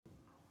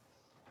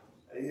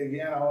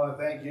Again, I want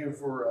to thank you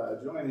for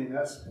joining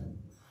us.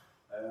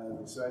 I'm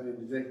excited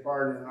to take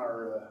part in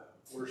our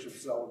worship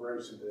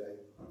celebration today.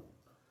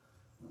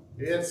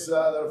 It's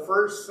the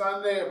first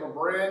Sunday of a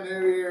brand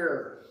new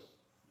year.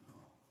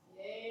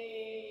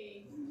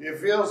 Yay! It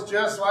feels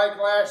just like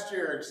last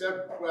year,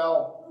 except,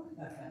 well,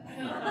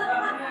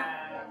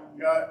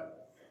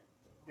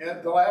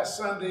 the last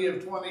Sunday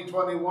of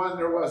 2021,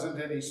 there wasn't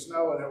any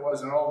snow and it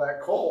wasn't all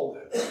that cold.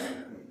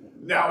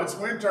 Now it's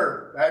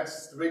winter.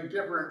 That's the big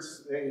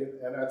difference,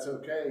 and that's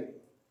okay.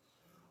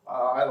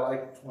 I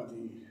like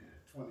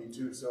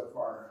 2022 so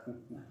far.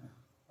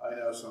 I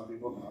know some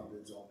people don't.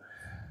 It's all.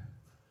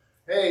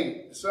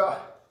 Hey, so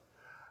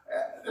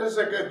this is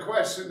a good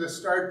question to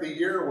start the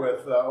year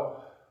with,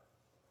 though,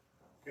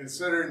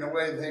 considering the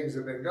way things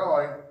have been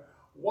going.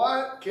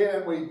 What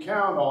can we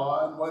count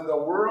on when the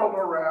world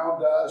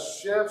around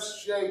us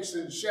shifts, shakes,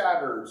 and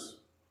shatters?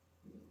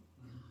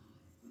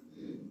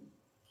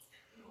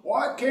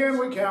 What can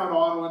we count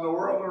on when the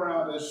world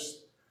around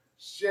us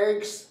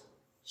shakes,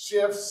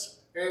 shifts,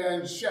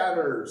 and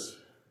shatters?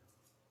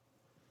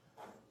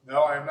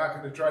 No, I'm not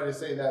going to try to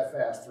say that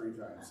fast 3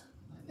 times.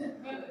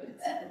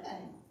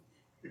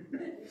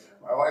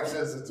 My wife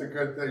says it's a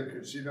good thing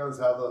because she knows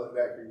how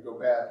that can go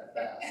bad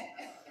fast.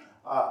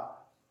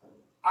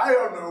 I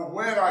don't know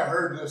when I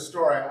heard this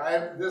story. I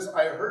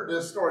heard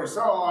this story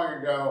so long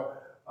ago.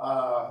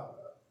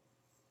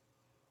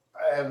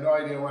 I have no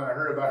idea when I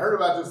heard it, but I heard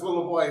about this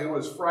little boy who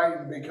was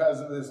frightened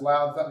because of this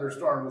loud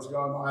thunderstorm was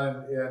going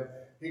on, and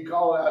he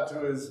called out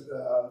to his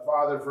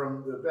father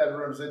from the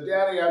bedroom and said,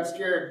 "Daddy, I'm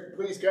scared.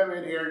 Please come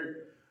in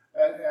here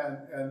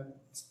and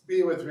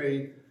be with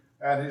me."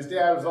 And his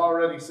dad was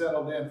already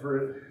settled in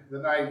for the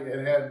night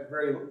and had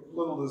very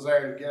little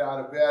desire to get out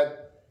of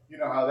bed. You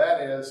know how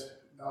that is.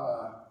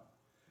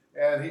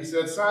 And he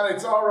said, "Son,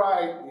 it's all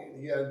right."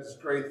 He had this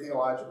great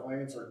theological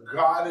answer.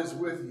 God is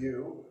with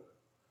you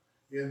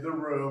in the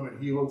room, and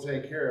he will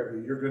take care of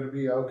you. You're going to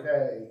be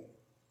okay.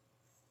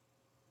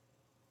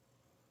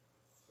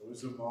 It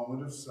was a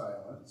moment of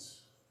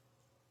silence.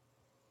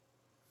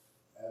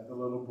 And the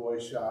little boy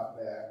shot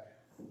back,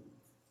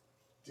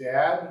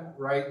 "Dad,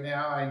 right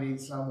now I need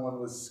someone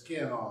with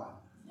skin on."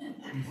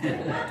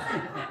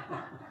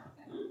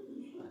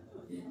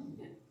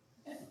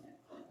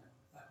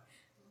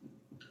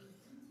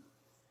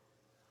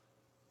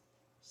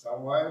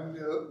 Someone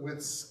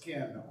with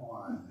skin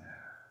on.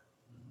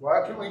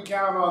 What can we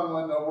count on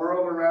when the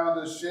world around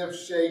us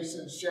shifts, shakes,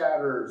 and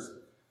shatters?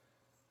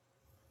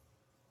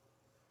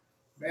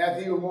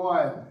 Matthew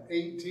 1,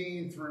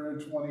 18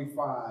 through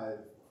 25.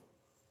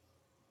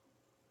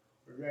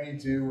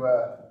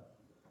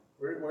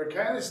 We're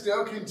kind of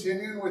still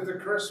continuing with the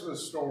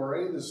Christmas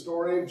story, the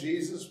story of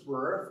Jesus'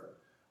 birth.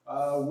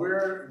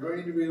 We're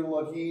going to be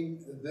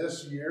looking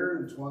this year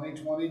in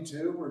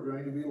 2022, we're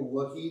going to be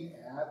looking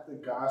at the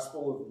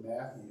Gospel of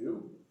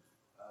Matthew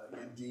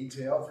in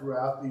detail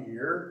throughout the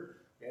year,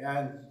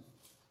 and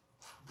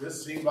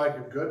this seemed like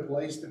a good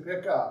place to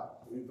pick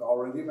up. We've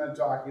already been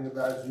talking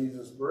about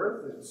Jesus'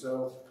 birth, and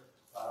so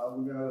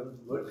we're going to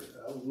look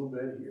a little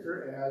bit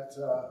here at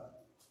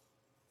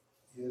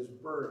his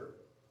birth.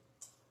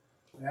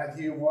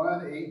 Matthew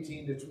 1,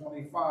 18 to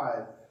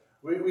 25.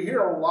 We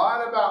hear a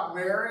lot about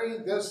Mary.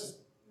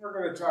 We're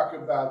going to talk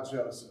about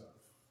Joseph.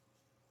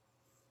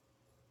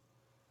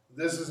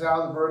 This is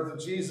how the birth of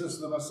Jesus,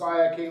 the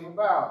Messiah, came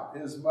about.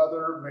 His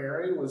mother,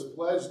 Mary, was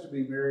pledged to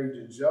be married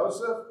to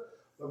Joseph,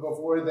 but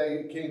before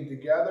they came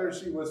together,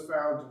 she was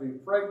found to be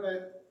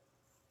pregnant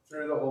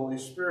through the Holy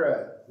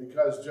Spirit.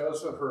 Because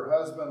Joseph, her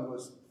husband,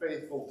 was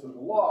faithful to the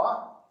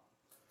law,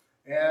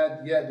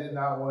 and yet did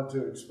not want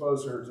to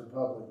expose her to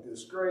public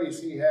disgrace,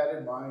 he had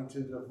in mind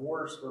to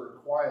divorce her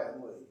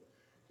quietly.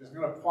 Just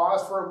going to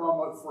pause for a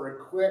moment for a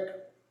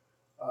quick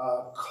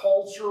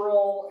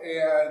cultural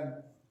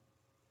and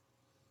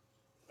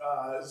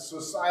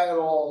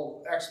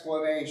societal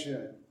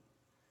explanation.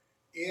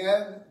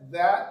 In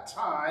that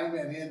time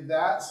and in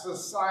that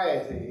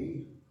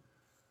society,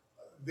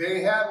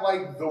 they had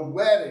like the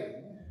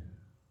wedding.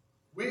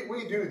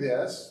 We do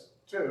this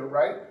too,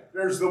 right?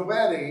 There's the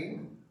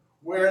wedding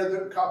where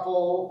the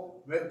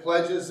couple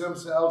pledges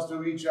themselves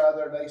to each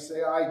other. They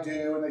say, "I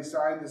do," and they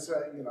sign this,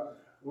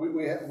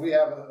 we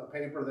have a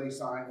paper they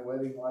sign, the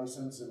wedding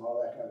license and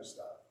all that kind of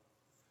stuff.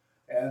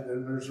 And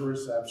then there's a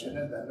reception,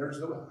 and then there's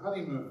the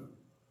honeymoon.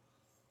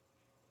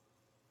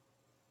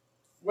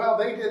 Well,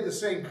 they did the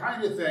same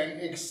kind of thing,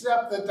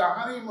 except that the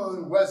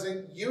honeymoon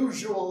wasn't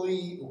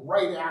usually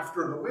right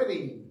after the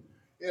wedding.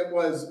 It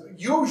was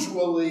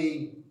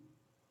usually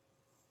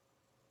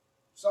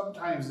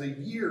sometimes a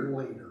year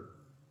later.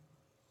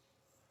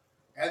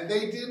 And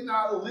they did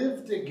not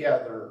live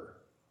together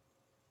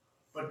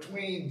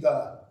between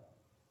the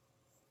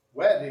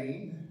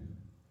wedding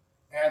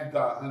and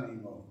the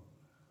honeymoon.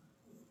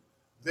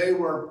 They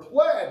were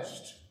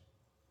pledged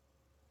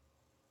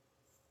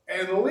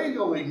and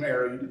legally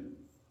married,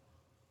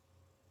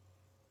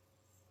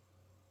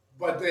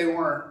 but they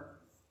weren't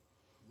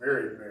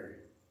married.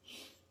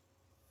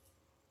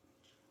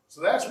 So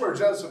that's where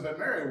Joseph and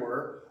Mary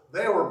were.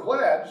 They were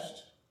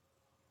pledged,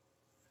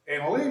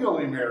 and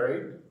legally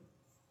married,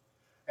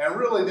 and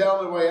really the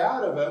only way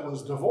out of it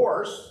was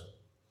divorce.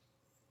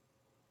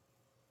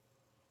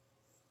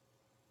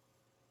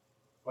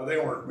 But they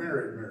weren't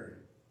married.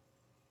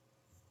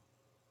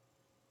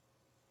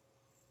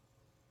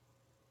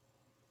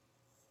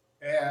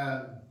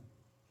 And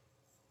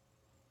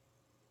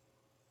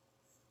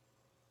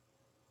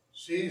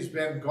she's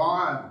been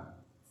gone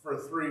for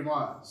 3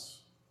 months.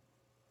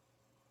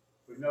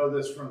 We know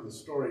this from the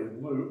story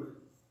in Luke.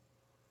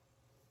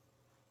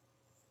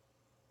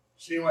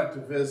 She went to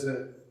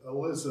visit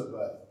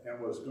Elizabeth and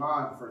was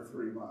gone for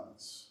 3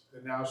 months.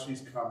 And now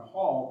she's come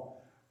home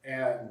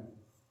and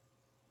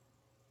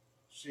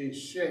she's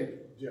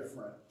shaped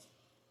different.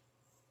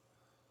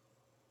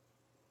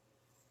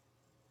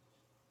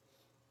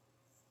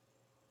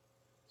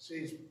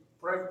 She's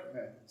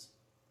pregnant.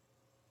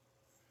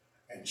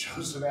 And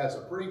Joseph has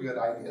a pretty good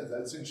idea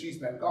that since she's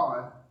been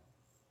gone,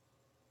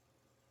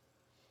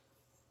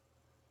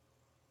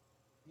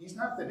 he's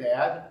not the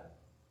dad.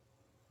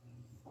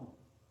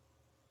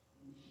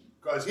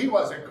 Because he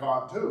wasn't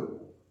gone too.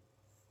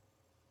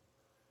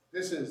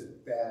 This is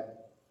bad.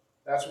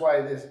 That's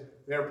why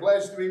they're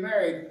pledged to be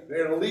married.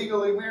 They're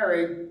legally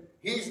married.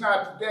 He's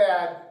not the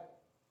dad.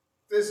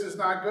 This is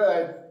not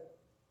good.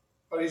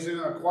 But he's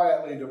going to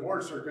quietly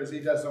divorce her because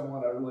he doesn't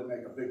want to really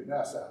make a big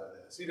mess out of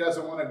this. He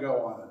doesn't want to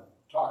go on a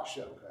talk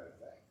show kind of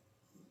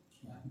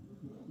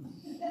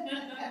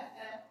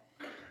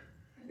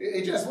thing.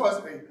 He just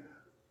wasn't.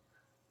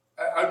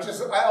 I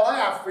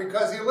laugh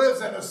because he lives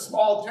in a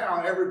small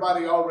town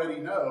everybody already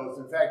knows.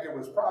 In fact, it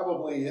was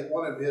probably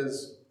one of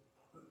his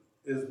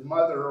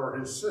mother or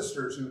his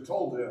sisters who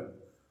told him,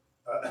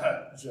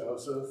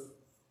 Joseph,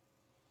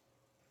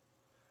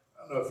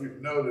 I don't know if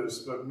you've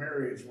noticed, but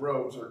Mary's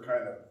robes are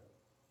kind of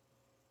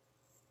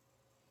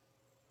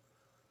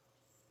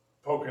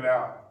poking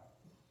out.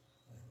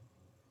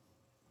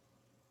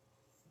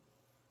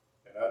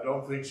 And I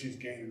don't think she's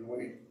gaining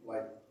weight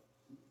like.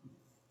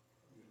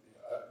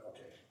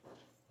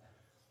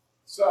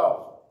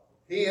 So,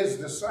 he has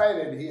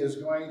decided he is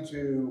going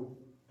to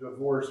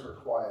divorce her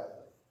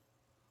quietly.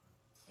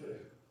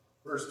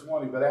 Verse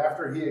 20, but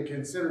after he had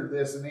considered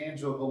this, an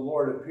angel of the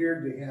Lord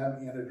appeared to him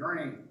in a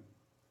dream.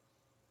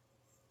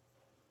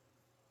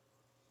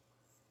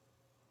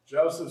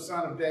 Joseph,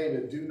 son of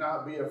David, do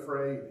not be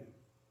afraid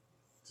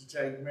to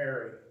take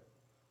Mary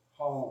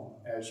home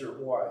as your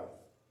wife,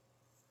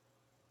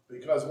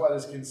 because what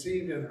is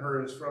conceived in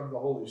her is from the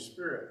Holy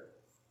Spirit.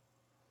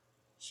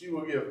 She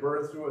will give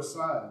birth to a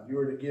son. You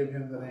are to give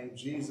him the name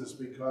Jesus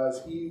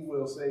because he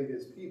will save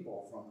his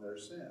people from their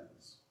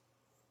sins.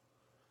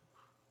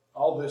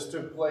 All this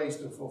took place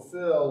to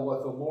fulfill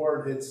what the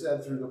Lord had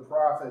said through the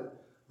prophet.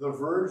 The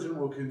virgin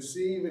will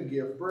conceive and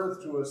give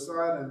birth to a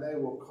son, and they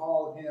will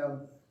call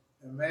him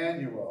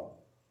Emmanuel,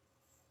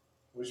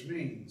 which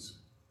means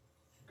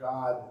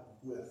God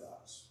with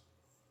us.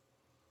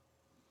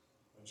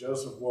 When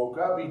Joseph woke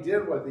up, he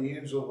did what the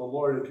angel of the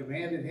Lord had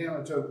commanded him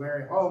and took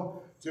Mary home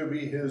to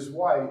be his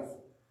wife,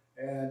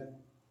 and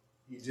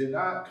he did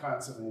not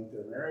consummate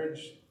their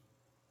marriage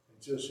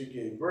until she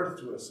gave birth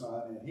to a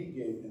son, and he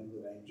gave him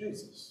the name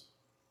Jesus.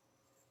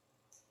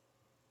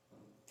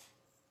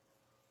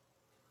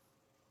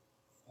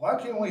 What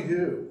can we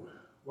do?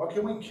 What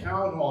can we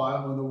count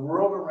on when the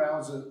world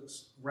around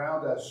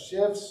us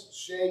shifts,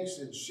 shakes,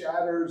 and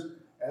shatters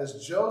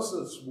as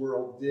Joseph's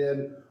world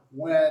did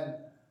when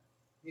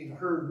he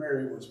heard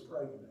Mary was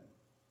pregnant?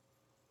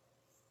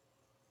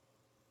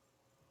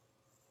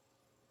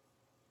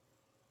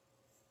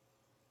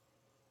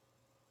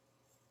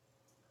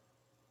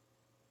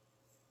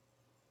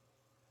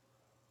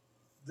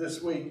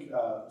 This week,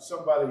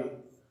 somebody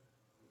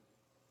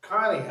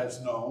Connie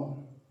has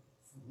known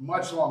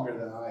much longer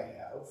than I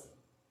have,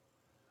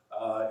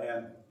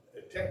 and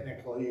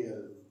technically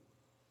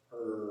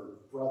her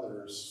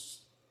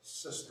brother's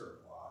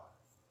sister-in-law,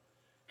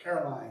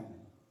 Caroline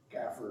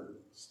Gafford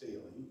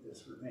Staley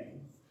is her name.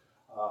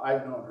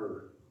 I've known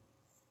her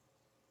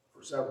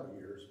for several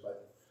years,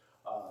 but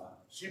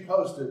she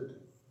posted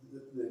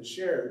and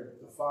shared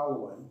the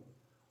following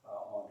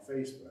on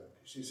Facebook.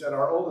 She said,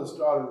 our oldest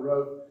daughter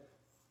wrote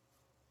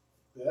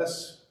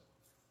this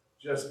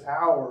just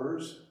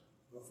hours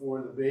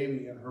before the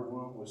baby in her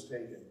womb was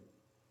taken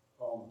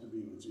home to be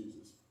with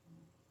Jesus.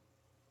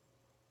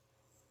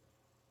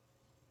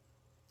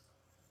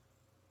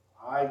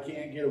 I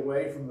can't get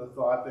away from the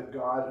thought that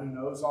God, who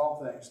knows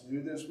all things,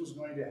 knew this was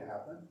going to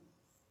happen.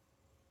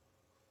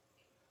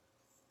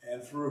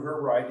 And through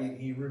her writing,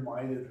 he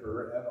reminded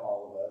her and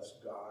all of us,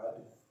 God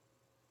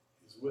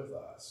is with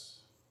us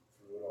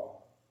through it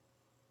all.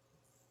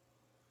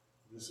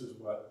 This is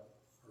what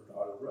her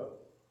daughter wrote.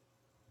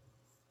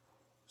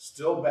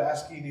 Still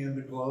basking in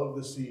the glow of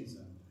the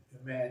season,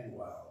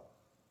 Emmanuel,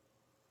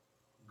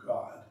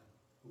 God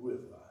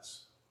with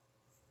us.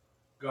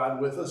 God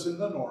with us in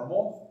the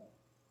normal,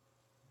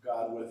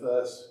 God with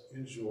us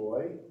in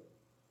joy,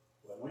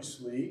 when we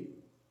sleep,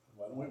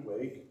 when we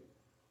wake,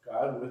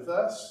 God with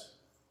us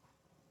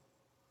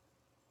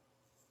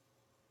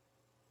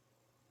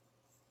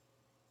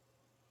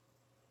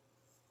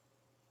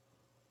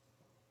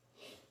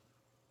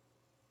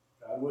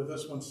with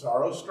us when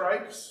sorrow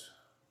strikes.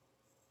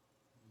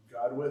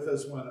 God with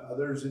us when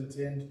others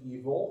intend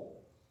evil.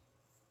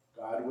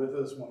 God with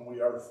us when we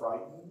are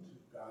frightened.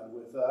 God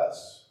with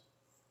us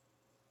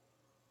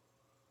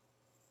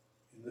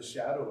in the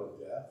shadow of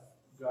death.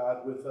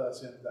 God with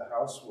us in the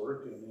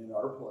housework and in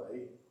our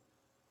play.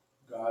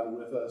 God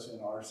with us in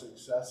our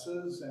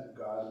successes and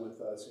God with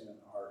us in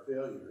our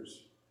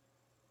failures.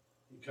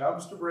 He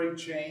comes to break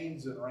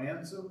chains and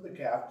ransom the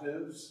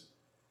captives,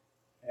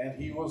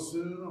 and he will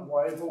soon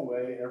wipe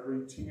away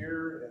every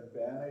tear and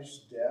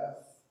banish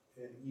death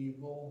and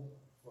evil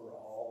for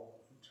all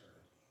eternity.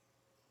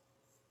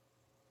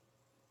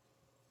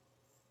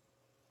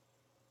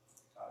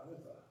 God with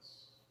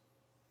us.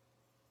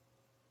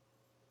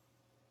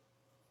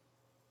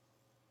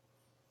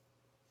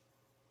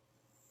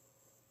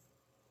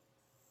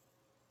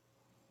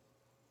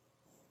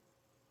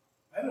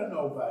 I don't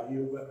know about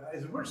you, but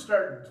as we're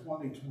starting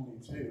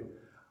 2022,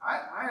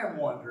 I am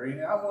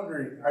wondering,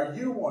 are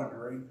you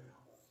wondering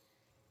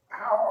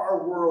how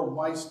our world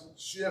might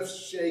shift,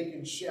 shake,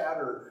 and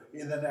shatter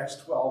in the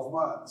next 12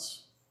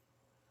 months?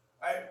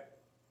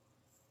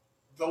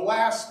 The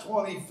last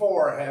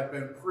 24 have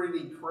been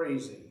pretty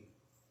crazy.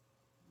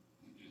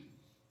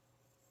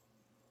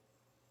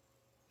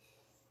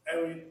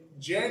 I mean,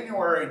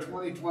 January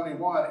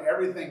 2021,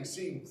 everything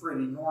seemed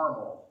pretty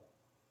normal.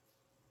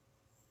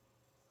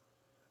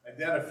 And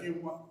then a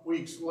few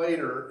weeks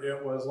later,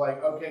 it was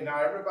like, okay,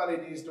 now everybody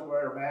needs to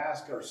wear a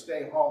mask or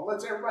stay home.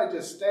 Let's everybody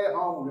just stay at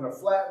home. We're going to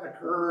flatten the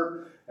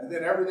curve, and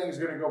then everything's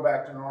going to go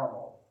back to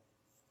normal.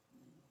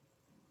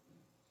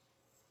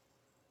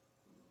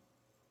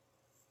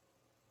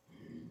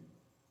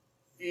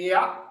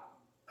 Yeah.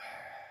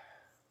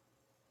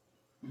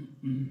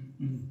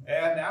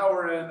 And now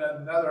we're in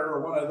another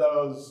one of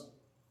those,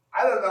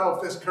 I don't know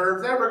if this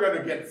curve's ever going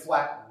to get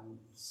flattened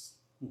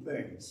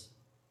things.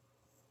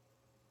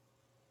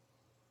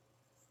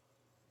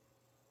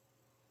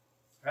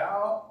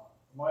 How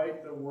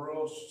might the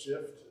world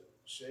shift,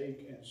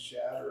 shake, and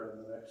shatter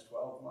in the next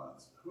 12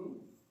 months? Who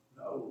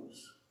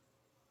knows?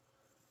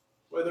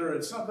 Whether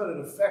it's something that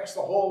affects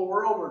the whole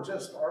world or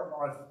just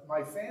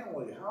my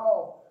family,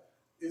 how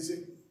is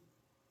it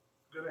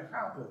going to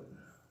happen?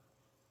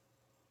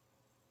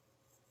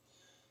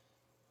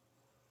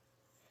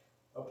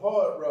 A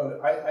poet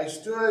wrote, I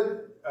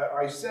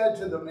said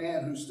to the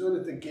man who stood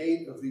at the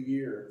gate of the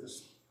year,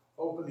 this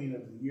opening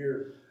of the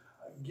year,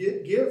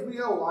 give me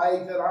a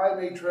light that I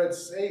may tread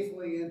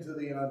safely into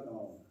the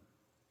unknown.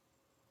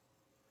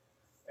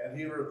 And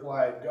he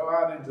replied, go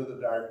out into the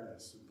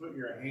darkness and put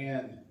your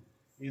hand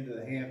into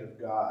the hand of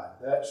God.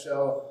 That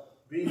shall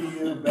be to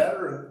you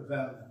better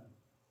than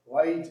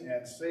light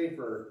and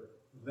safer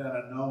than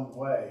a known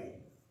way.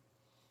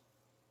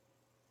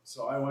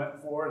 So I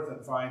went forth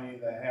and finding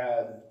the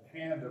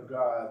hand of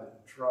God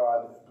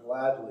trod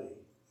gladly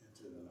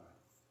into the night.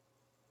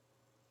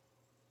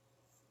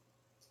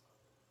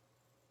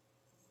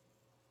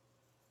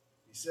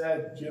 He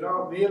said, you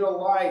don't need a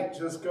light,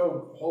 just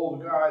go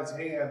hold God's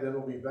hand.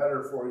 It'll be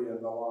better for you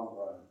in the long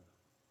run.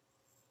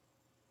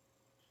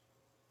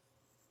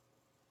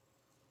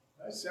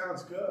 That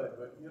sounds good,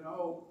 but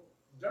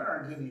there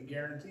aren't any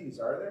guarantees,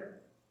 are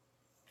there?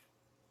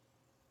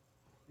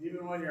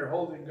 Even when you're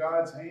holding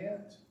God's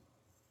hand?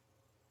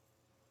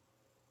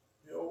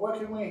 What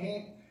can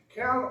we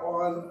count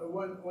on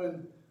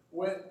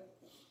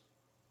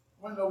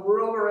when the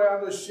world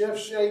around us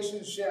shifts, shakes,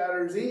 and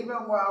shatters, even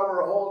while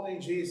we're holding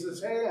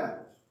Jesus' hand?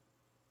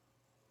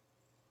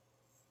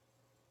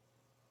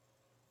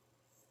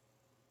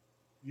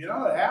 You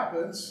know it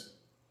happens.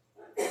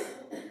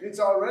 It's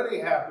already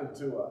happened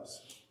to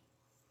us.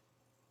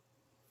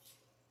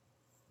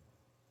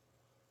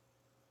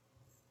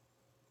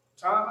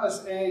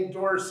 Thomas A.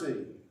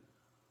 Dorsey.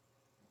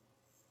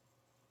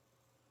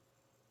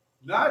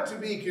 Not to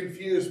be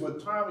confused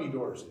with Tommy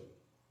Dorsey.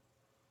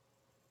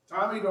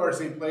 Tommy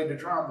Dorsey played the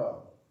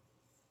trombone.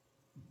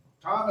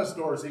 Thomas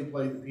Dorsey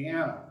played the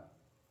piano.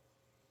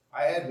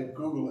 I had to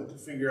Google it to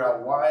figure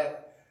out why.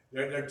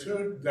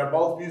 They're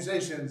both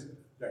musicians.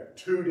 They're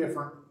two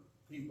different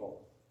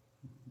people.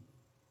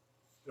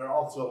 They're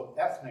also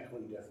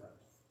ethnically different,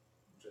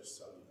 just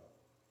so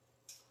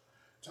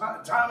you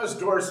know. Thomas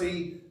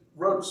Dorsey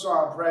wrote the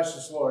song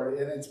Precious Lord,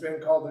 and it's been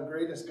called the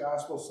greatest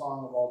gospel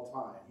song of all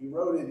time. He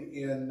wrote it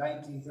in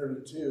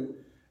 1932.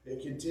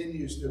 It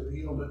continues to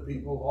appeal to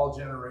people of all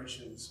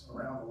generations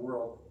around the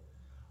world.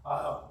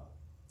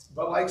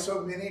 But like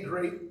so many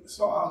great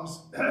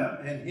songs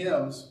and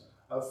hymns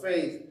of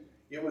faith,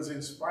 it was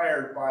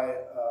inspired by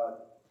a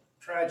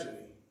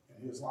tragedy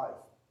in his life.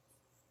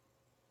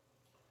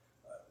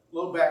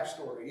 Little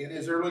backstory. In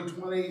his early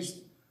 20s,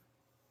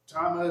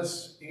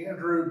 Thomas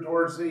Andrew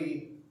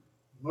Dorsey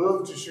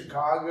moved to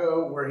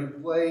Chicago, where he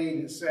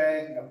played,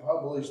 sang, and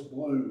published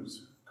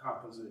blues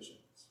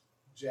compositions,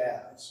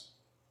 jazz.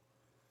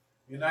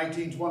 In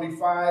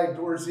 1925,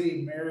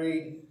 Dorsey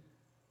married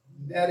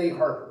Nettie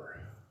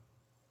Harper.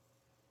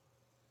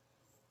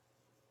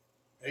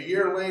 A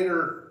year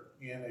later,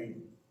 in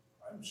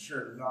a, I'm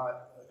sure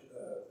not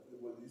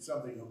with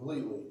something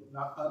completely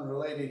not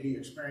unrelated. He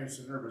experienced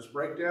a nervous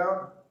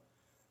breakdown.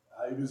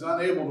 He was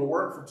unable to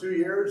work for 2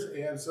 years,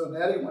 and so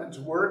Nettie went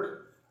to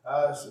work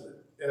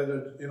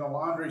in a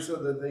laundry so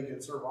that they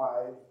could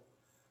survive.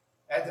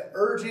 At the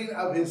urging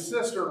of his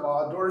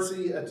sister-in-law,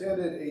 Dorsey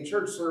attended a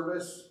church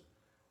service,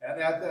 and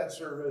at that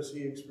service,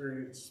 he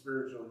experienced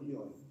spiritual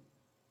healing.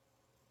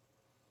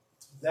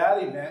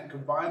 That event,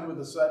 combined with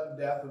the sudden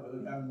death of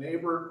a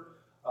neighbor,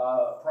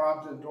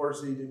 prompted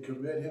Dorsey to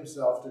commit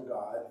himself to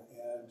God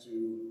and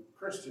to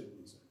Christian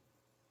music,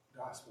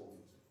 gospel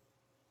music.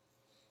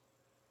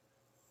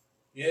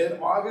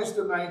 In August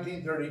of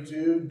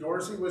 1932,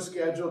 Dorsey was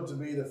scheduled to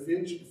be the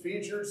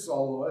featured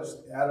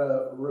soloist at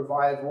a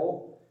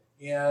revival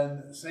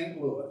in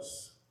St.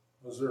 Louis,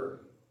 Missouri.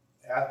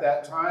 At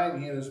that time,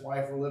 he and his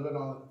wife were living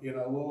in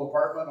a little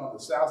apartment on the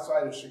south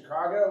side of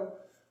Chicago.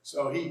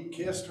 So he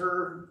kissed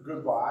her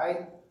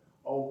goodbye.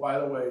 Oh, by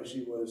the way,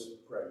 she was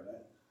pregnant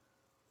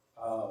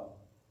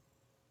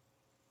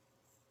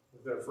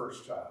with their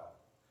first child.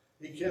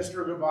 He kissed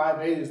her goodbye,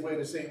 made his way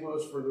to St.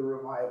 Louis for the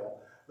revival.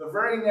 The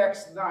very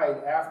next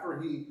night, after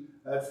he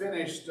had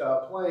finished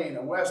playing,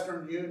 a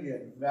Western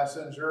Union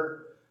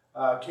messenger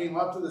came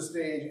up to the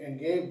stage and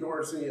gave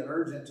Dorsey an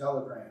urgent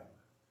telegram.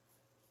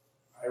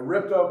 I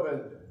ripped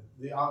open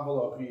the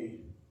envelope, he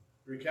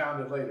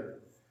recounted later,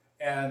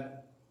 and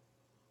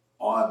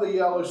on the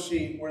yellow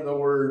sheet were the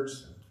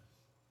words,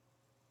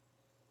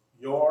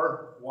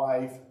 "Your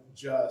wife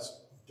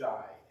just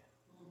died."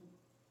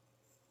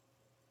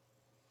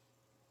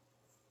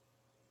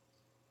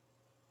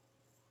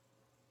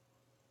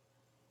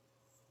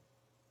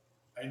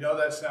 I know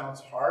that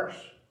sounds harsh,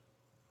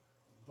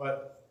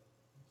 but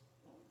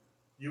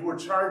you were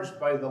charged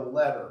by the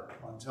letter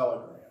on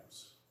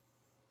telegrams.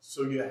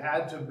 So you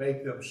had to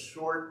make them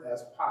short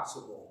as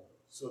possible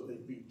so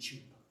they'd be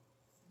cheap.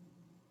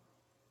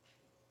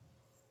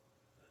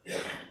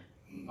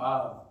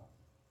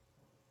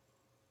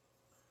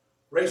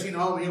 Racing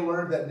home, he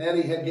learned that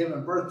Nettie had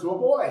given birth to a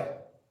boy.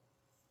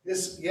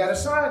 He had a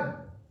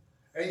son.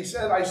 And he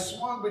said, I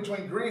swung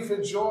between grief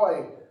and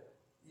joy,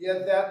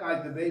 yet that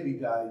night the baby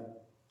died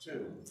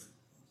too.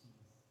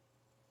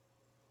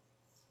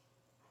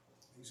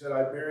 He said,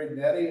 I buried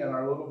Nettie and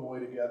our little boy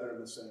together in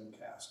the same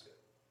casket.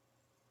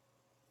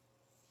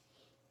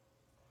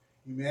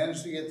 He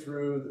managed to get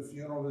through the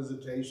funeral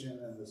visitation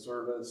and the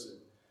service,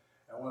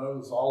 and when it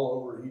was all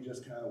over, he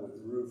just kind of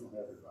withdrew from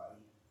everybody,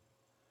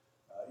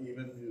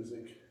 even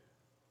music. He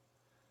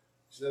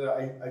said,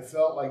 I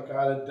felt like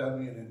God had done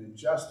me an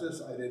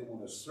injustice. I didn't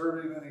want to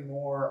serve him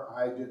anymore.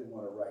 I didn't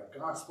want to write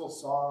gospel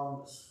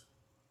songs.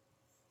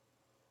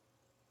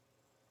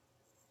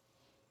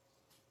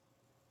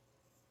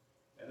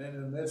 And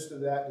in the midst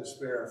of that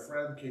despair, a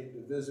friend came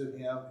to visit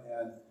him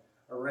and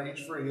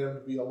arranged for him to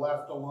be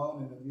left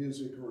alone in a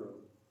music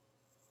room.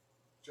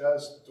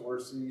 Just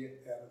Dorsey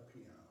and a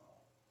piano.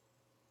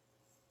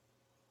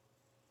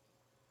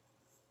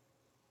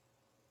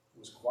 It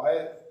was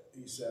quiet,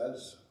 he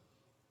says.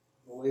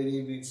 The late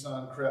evening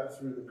sun crept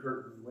through the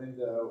curtained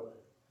window,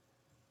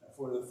 and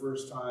for the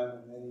first time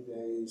in many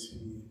days,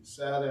 he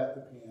sat at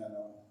the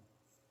piano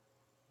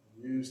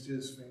and used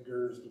his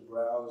fingers to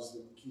browse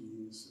the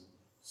keys, and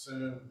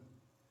soon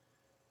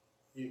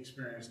he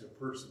experienced a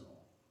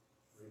personal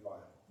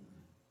revival.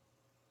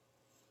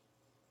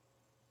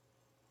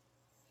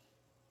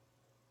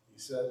 He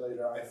said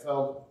later, I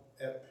felt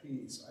at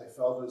peace. I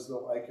felt as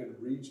though I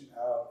could reach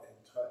out and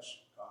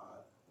touch God.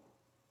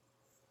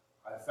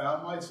 I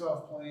found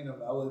myself playing a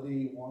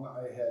melody, one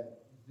I had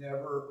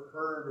never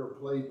heard or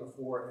played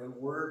before, and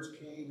words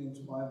came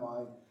into my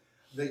mind.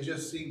 They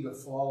just seemed to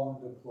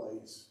fall into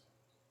place.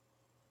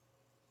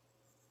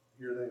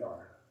 Here they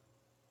are.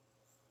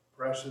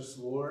 Precious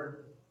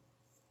Lord,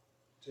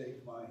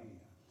 take my hand.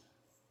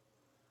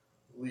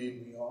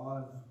 Lead me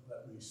on,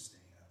 let me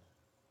stand.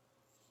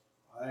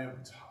 I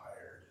am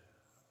tired,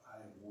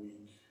 I am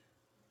weak,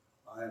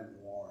 I am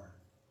worn.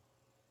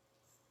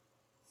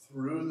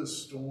 Through the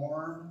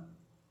storm,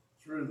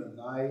 through the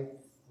night,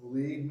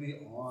 lead me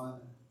on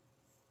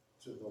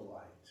to the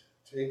light.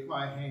 Take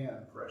my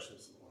hand,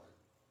 precious Lord,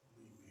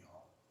 lead me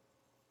on.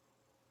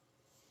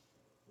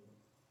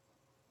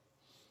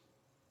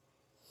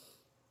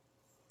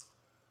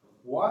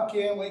 What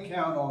can we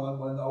count on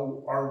when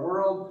our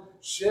world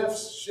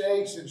shifts,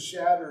 shakes, and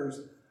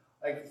shatters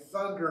like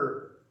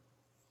thunder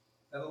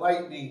and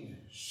lightning,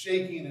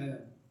 shaking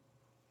and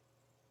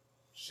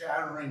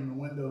shattering the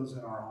windows in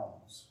our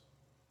homes?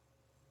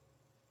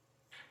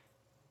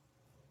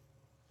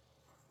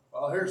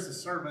 Well, here's the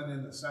sermon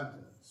in the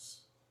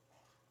sentence.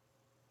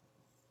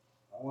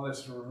 I want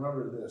us to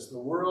remember this. The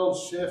world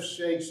shifts,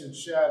 shakes, and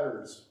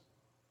shatters.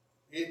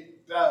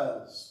 It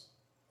does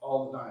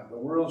all the time. The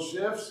world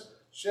shifts,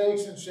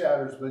 shakes, and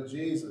shatters, but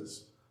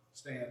Jesus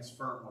stands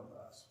firm with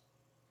us.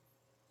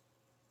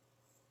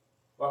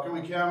 What can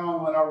we count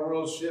on when our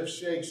world shifts,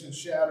 shakes, and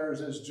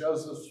shatters as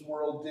Joseph's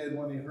world did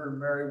when he heard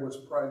Mary was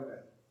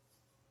pregnant?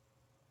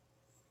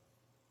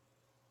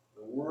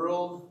 The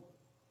world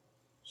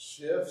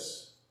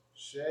shifts,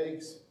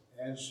 shakes,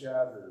 and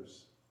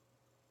shatters,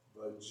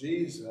 but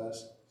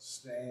Jesus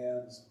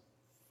stands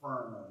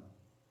firm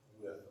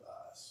with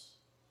us.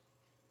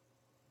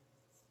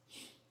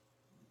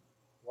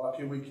 What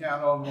can we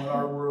count on when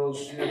our world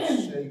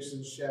shifts, shakes,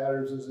 and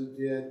shatters as it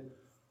did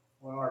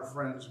when our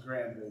friend's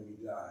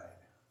grandbaby died?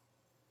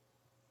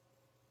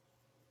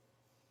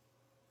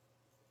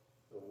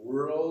 The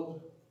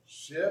world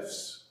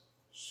shifts,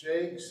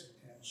 shakes,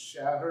 and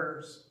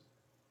shatters,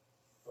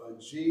 but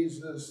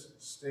Jesus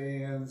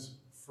stands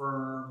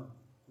firm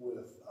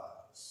with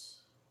us.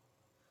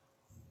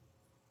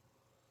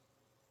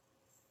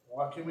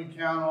 What can we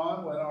count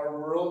on when our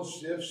world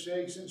shifts,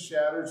 shakes, and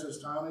shatters as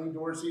Tommy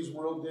Dorsey's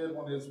world did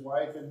when his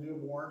wife and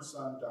newborn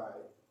son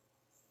died?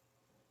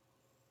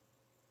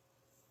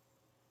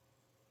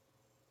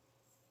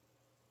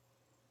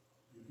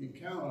 You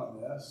can count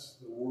on this.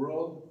 The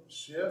world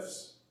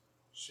shifts,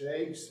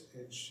 shakes,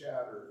 and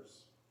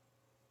shatters,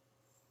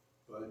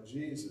 but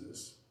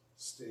Jesus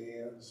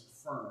stands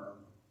firm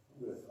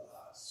with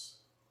us.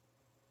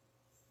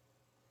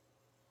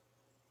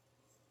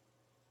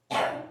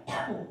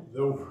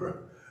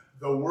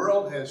 The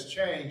world has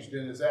changed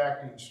and is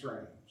acting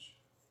strange.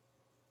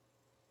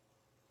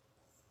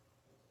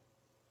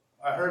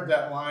 I heard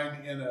that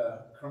line in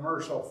a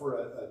commercial for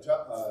a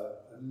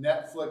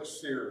Netflix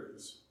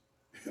series.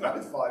 And I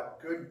thought,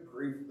 good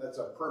grief, that's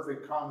a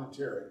perfect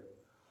commentary.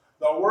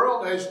 The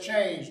world has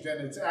changed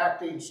and it's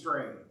acting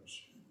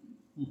strange.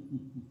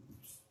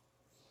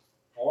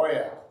 Oh,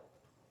 yeah.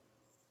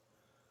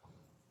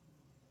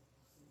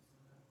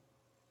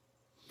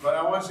 But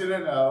I want you to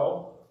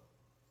know,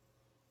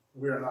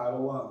 we're not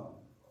alone.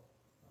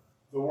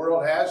 The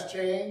world has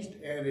changed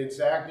and it's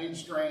acting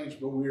strange,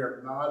 but we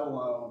are not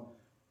alone.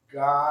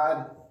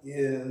 God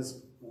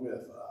is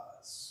with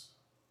us.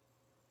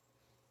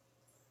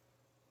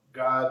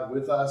 God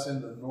with us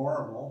in the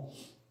normal.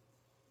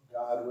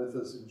 God with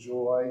us in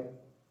joy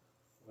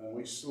when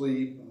we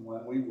sleep and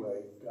when we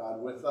wake.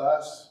 God with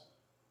us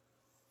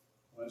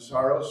when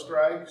sorrow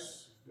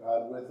strikes.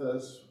 God with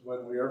us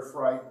when we are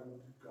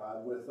frightened.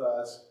 God with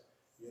us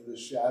in the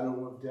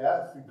shadow of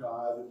death.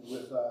 God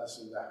with us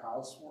in the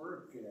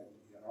housework and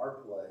in our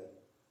play.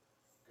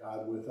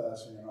 God with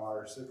us in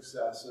our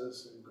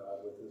successes and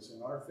God with us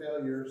in our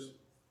failures.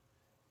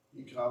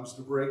 He comes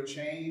to break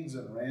chains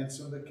and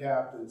ransom the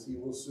captives. He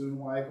will soon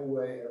wipe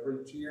away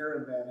every tear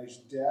and banish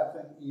death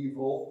and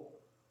evil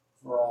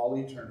for all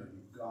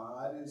eternity.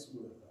 God is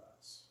with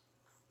us.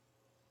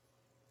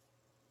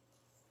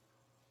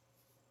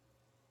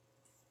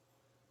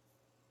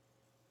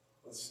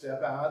 Let's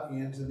step out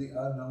into the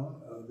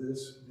unknown of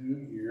this new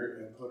year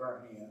and put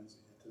our hands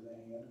into the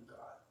hand of God.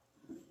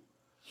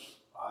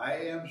 I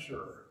am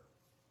sure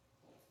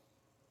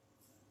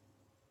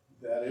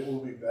that it will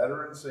be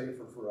better and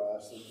safer for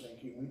us than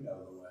thinking we know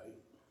the way.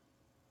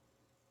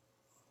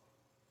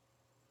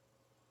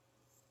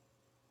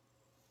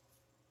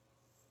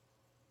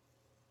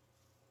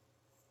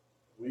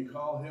 We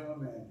call him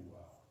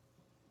Emmanuel,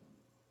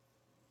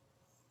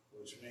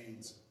 which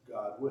means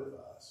God with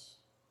us,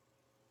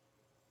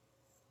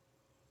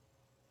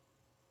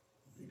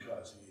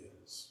 because he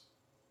is.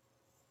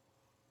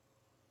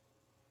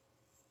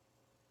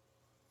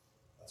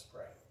 Let's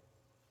pray.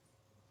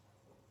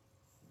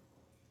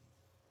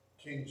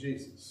 King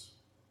Jesus,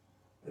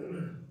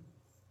 Emmanuel,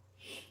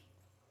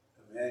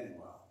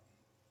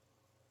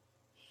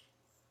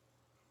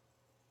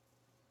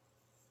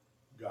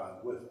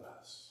 God with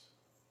us.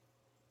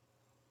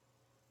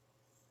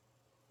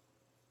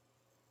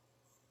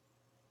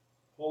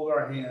 Hold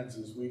our hands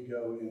as we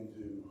go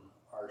into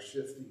our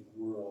shifting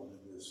world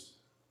in this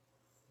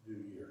new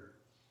year.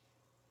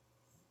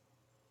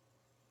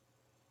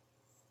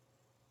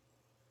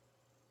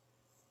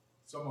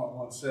 Someone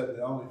once said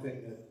the only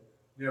thing that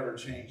never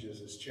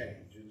changes is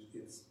change.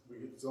 It's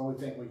the only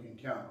thing we can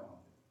count on.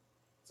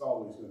 It's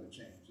always going to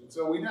change. And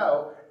so we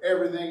know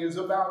everything is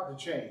about to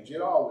change.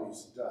 It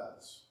always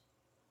does.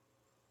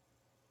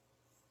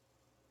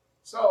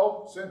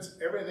 So, since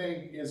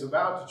everything is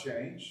about to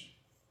change,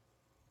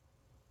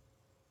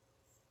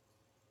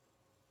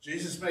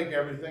 Jesus, make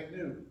everything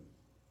new.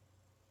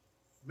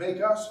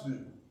 Make us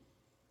new.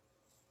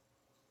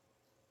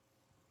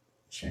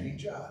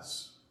 Change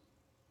us.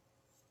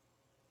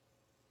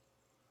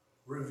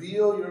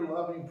 Reveal your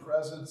loving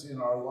presence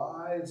in our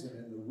lives and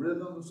in the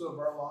rhythms of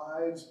our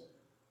lives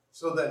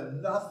so that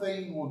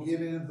nothing will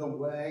get in the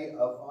way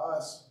of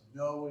us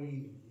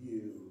knowing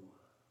you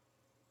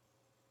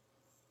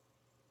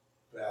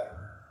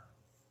better.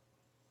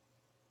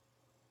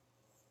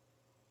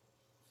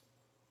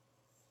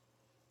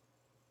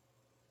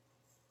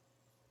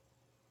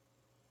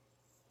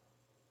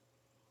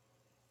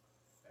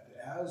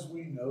 And as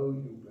we know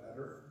you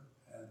better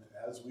and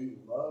as we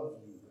love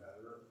you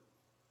better,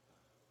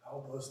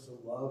 help us to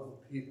love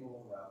the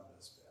people around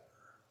us better.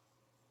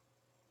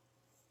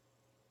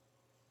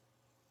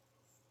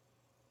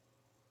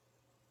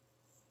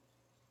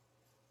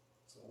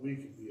 So we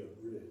can be a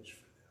bridge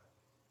for them.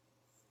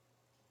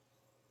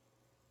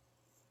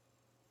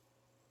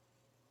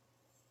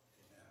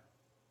 Amen.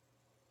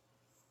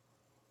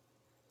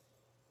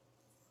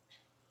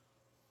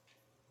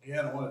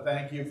 Again, I want to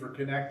thank you for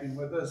connecting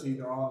with us,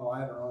 either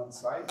online or on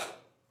site.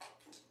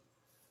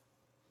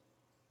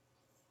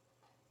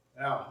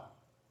 Now,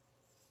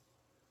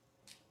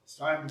 it's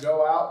time to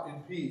go out in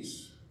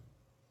peace.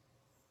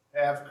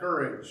 Have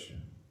courage.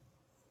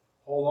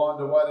 Hold on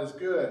to what is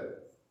good.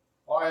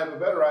 Oh, I have a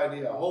better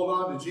idea. Hold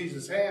on to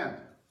Jesus' hand.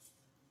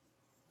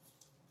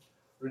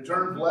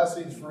 Return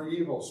blessings for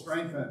evil.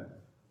 Strengthen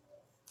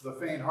the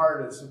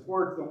faint-hearted.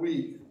 Support the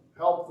weak.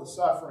 Help the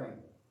suffering.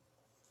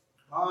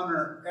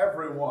 Honor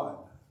everyone.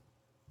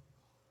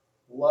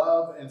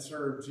 Love and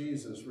serve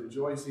Jesus,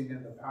 rejoicing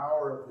in the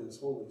power of his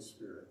Holy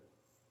Spirit.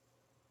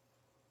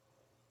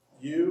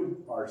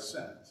 You are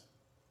sent.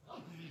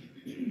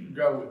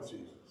 Go with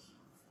Jesus.